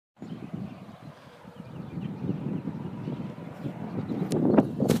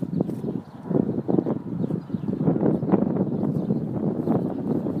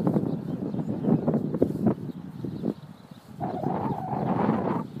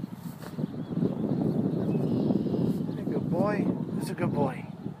a good boy?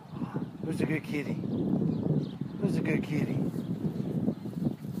 Who's a good kitty? Who's a good kitty?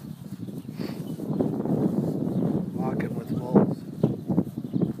 Walking with wolves.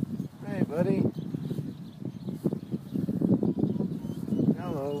 Hey, buddy.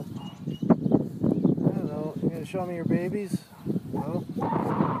 Hello. Hello. You gonna show me your babies? Hello?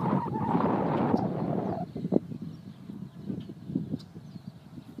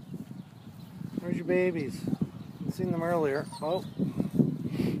 Where's your babies? I've seen them earlier. Oh.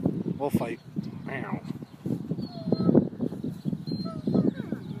 We'll fight. Ow.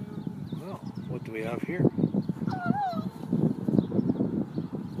 Well, what do we have here?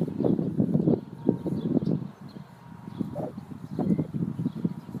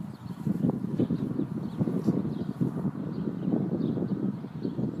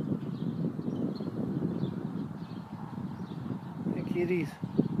 Hey, kitties.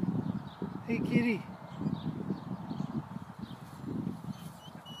 Hey, kitty.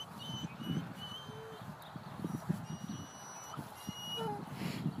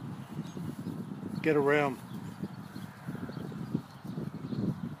 Get around.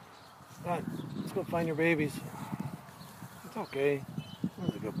 Come on, let's go find your babies. It's okay. That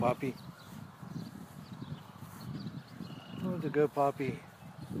was a good puppy. That was a good puppy.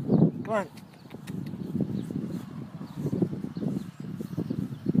 Come on.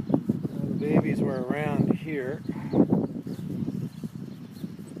 Well, the babies were around here.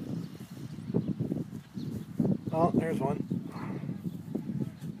 Oh, there's one.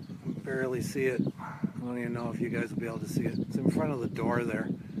 Barely see it. I don't even know if you guys will be able to see it. It's in front of the door there.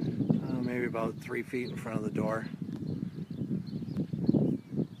 Maybe about 3 feet in front of the door.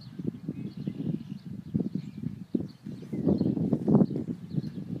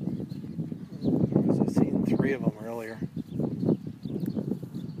 I've seen 3 of them earlier.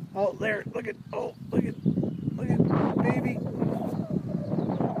 Oh, there! Look at baby!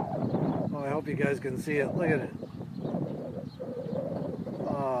 Oh, I hope you guys can see it. Look at it.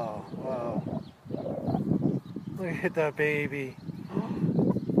 Oh, wow. Look at that baby.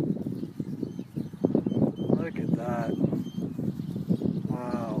 Look at that.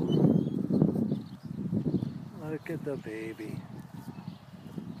 Wow. Look at the baby.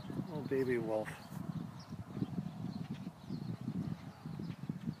 Oh, baby wolf.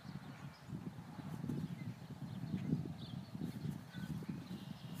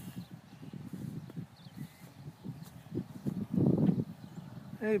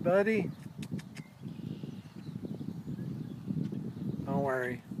 Hey, buddy. Don't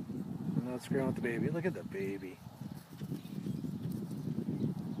worry. I'm not screwing with the baby. Look at the baby.